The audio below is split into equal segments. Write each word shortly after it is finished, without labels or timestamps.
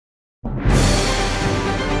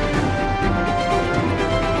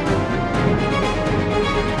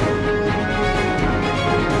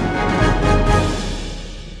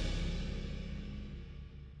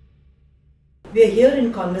We are here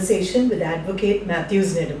in conversation with Advocate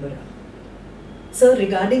Matthews Nedambura. Sir,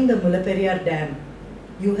 regarding the Mullaperiyar Dam,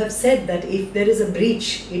 you have said that if there is a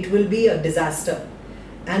breach, it will be a disaster,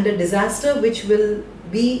 and a disaster which will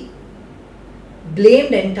be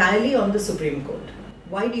blamed entirely on the Supreme Court.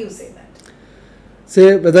 Why do you say that?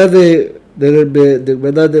 Say whether the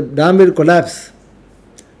dam will collapse,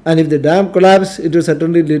 and if the dam collapse, it will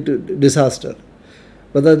certainly lead to disaster.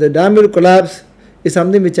 Whether the dam will collapse is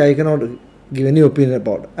something which I cannot give any opinion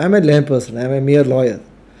about. I am a layperson, I am a mere lawyer.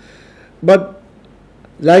 But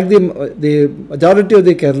like the majority of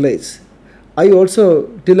the Kerala's, I also,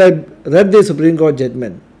 till I read the Supreme Court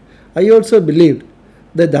judgment, I also believed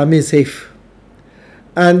the dam is safe.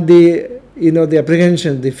 And the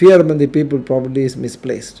apprehension, the fear among the people probably is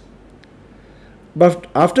misplaced. But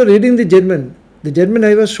after reading the judgment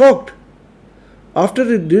I was shocked. After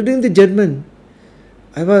reading the judgment,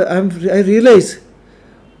 I realized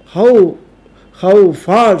how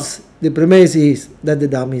false the premise is that the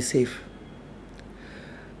dam is safe.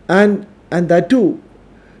 And that too,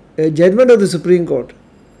 a judgment of the Supreme Court.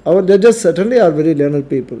 Our judges certainly are very learned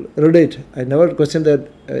people, erudite. I never question that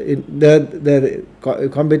their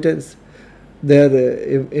competence, their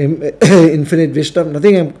infinite wisdom,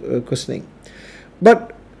 nothing I am questioning.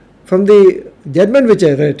 But from the judgment which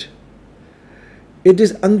I read, it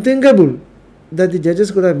is unthinkable that the judges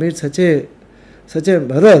could have made such a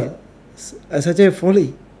error, such a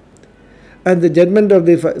folly. And the judgment of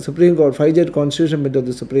the Supreme Court, 5-judge constitutional bench of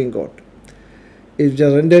the Supreme Court, is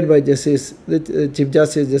rendered by the Chief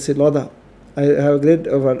Justice Justice Lodha. I have great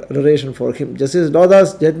adoration for him. Justice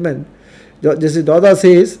Lodha's judgment, Justice Lodha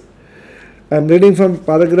says, I am reading from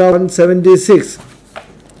paragraph 176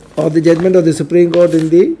 of the judgment of the Supreme Court in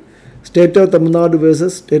the State of Tamil Nadu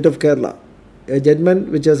versus State of Kerala, a judgment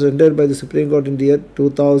which was rendered by the Supreme Court in the year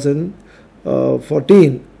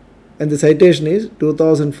 2014, and the citation is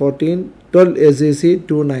 2014 12 SEC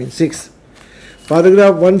 296.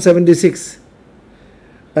 Paragraph 176.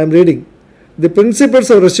 I am reading. The principles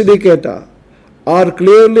of res judicata are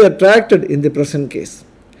clearly attracted in the present case.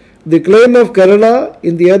 The claim of Kerala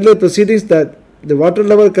in the earlier proceedings that the water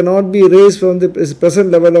level cannot be raised from the present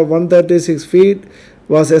level of 136 feet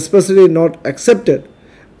was especially not accepted,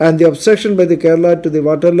 and the obstruction by the Kerala to the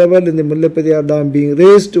water level in the Mullaperiyar Dam being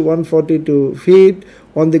raised to 142 feet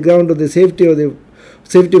on the ground of the safety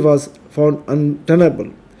was found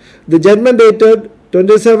untenable. The judgment dated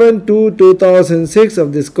 27/2/2006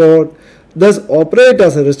 of this court thus operate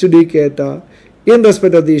as a res judicata in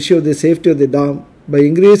respect of the issue of the safety of the dam by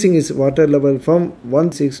increasing its water level from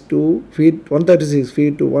 136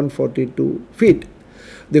 feet to 142 feet.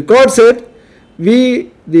 The court said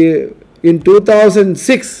in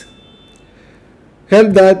 2006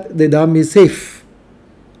 held that the dam is safe,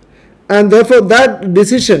 and therefore that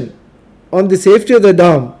decision on the safety of the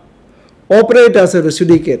dam operate as a res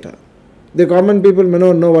judicata. The common people may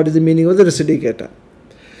not know what is the meaning of the res judicata.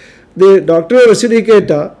 The doctrine of res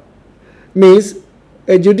judicata means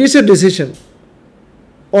a judicial decision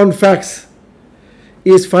on facts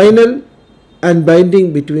is final and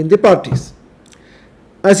binding between the parties.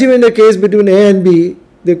 As in a case between A and B,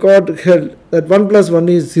 the court held that 1 plus 1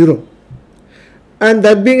 is 0. And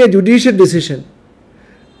that being a judicial decision,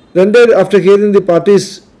 rendered after hearing the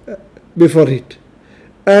parties before it,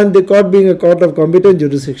 and the court being a court of competent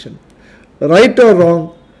jurisdiction, right or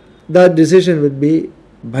wrong, that decision will be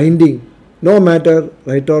binding, no matter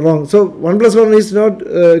right or wrong. So 1 plus 1 is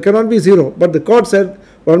cannot be 0, but the court said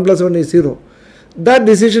 1 plus 1 is 0. That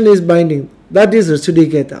decision is binding. That is res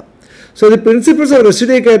judicata. So the principles of res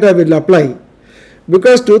judicata will apply.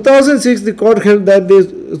 Because 2006 the court held that the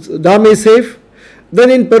dam is safe,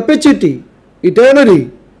 then in perpetuity,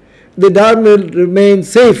 eternally, the dam will remain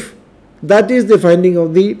safe. That is the finding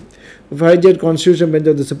of the 5-judge constitutional bench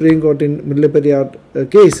of the Supreme Court in Mullaperiyar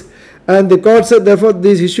case. And the court said, therefore,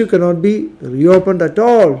 this issue cannot be reopened at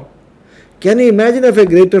all. Can you imagine of a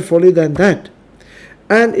greater folly than that?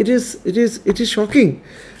 And it is shocking.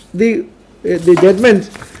 The judgment,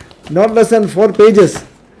 not less than 4 pages,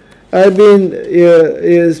 have been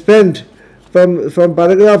spent from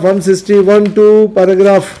paragraph 161 to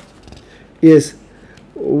paragraph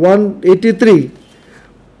 183.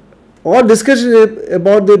 All discussion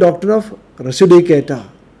about the doctrine of res judicata.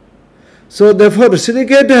 So therefore res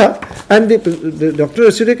judicata and the doctrine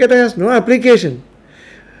of res judicata has no application.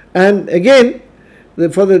 And again,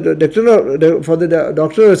 for the doctrine of res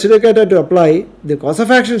judicata to apply, the cause of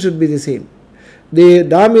action should be the same. The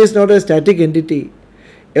dam is not a static entity.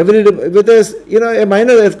 With a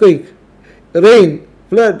minor earthquake, rain,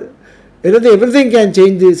 flood, everything can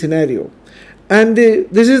change the scenario. And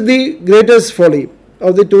this is the greatest folly.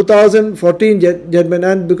 of the 2014 judgment,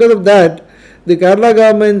 and because of that, the Kerala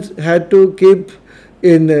government had to keep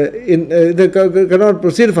they cannot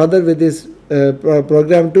proceed further with this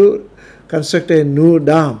program to construct a new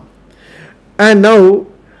dam. And now,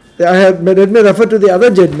 let me refer to the other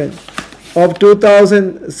judgment of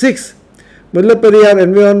 2006, Mullaperiyar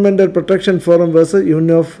Environmental Protection Forum versus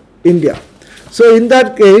Union of India. So in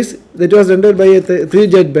that case, that was rendered by a three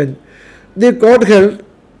judgment. The court held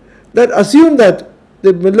that assume that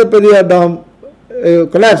the Mullaperiyar Dam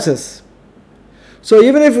collapses. So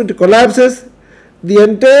even if it collapses, the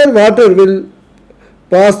entire water will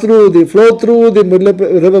flow through the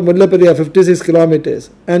river Mullaperiyar 56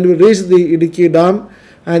 kilometers and will reach the Idukki Dam,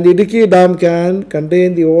 and the Idukki Dam can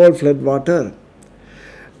contain the whole flood water.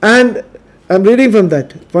 And I am reading from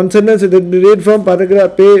that. One sentence, let me read from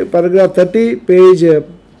paragraph 30, page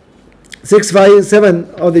 657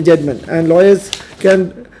 of the judgment. And lawyers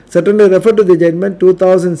can certainly refer to the judgment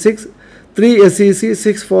 2006 3 SEC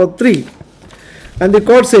 643. And the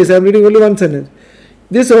court says, I am reading only one sentence.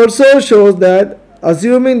 This also shows that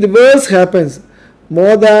assuming the worst happens,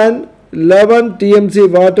 more than 11 TMC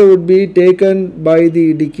water would be taken by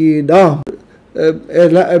the Idukki Dam. A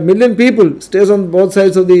million people stays on both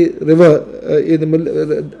sides of the river, in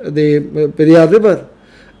the Periyar River,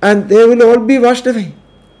 and they will all be washed away.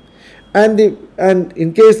 And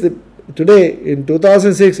in case today in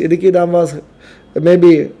 2006 Idukki Dam was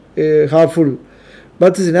maybe half full,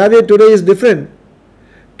 but the scenario today is different.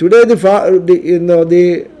 Today in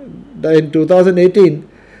 2018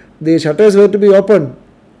 the shutters were to be opened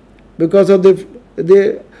because of the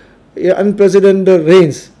unprecedented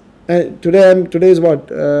rains. And today is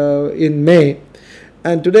what, in May,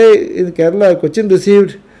 and today in Kerala, Cochin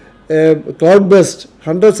received a cloudburst,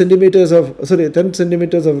 10 centimeters of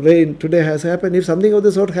rain today has happened. If something of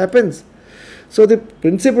the sort happens, so the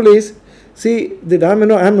principle is, see, the dam,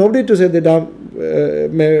 I am nobody to say the dam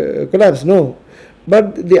may collapse, no,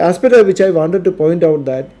 but the aspect of which I wanted to point out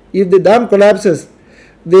that if the dam collapses,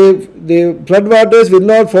 the floodwaters will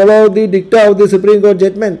not follow the dicta of the Supreme Court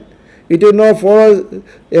judgment. It will not flow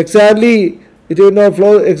exactly through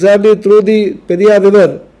the Periyar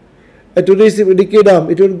River to reach the Idukki Dam.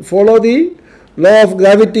 It will follow the law of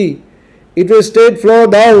gravity. It will straight flow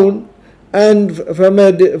down, and from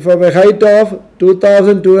a height of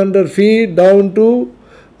 2,200 feet down to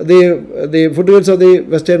the foothills of the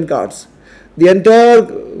Western Ghats. The entire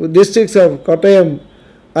districts of Kottayam,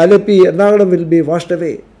 Alleppey, Ernakulam will be washed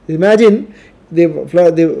away. Imagine the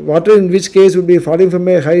water in which case would be falling from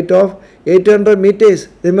a height of 800 meters.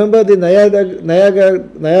 Remember, the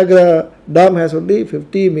Niagara Dam has only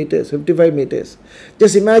 50 meters, 55 meters.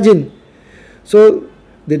 Just imagine. So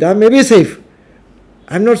the dam may be safe.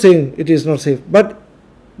 I am not saying it is not safe, but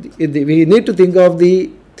we need to think of the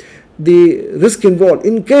risk involved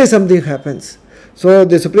in case something happens. So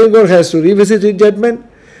the Supreme Court has to revisit its judgment,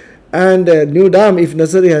 and a new dam, if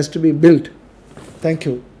necessary, has to be built. Thank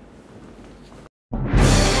you.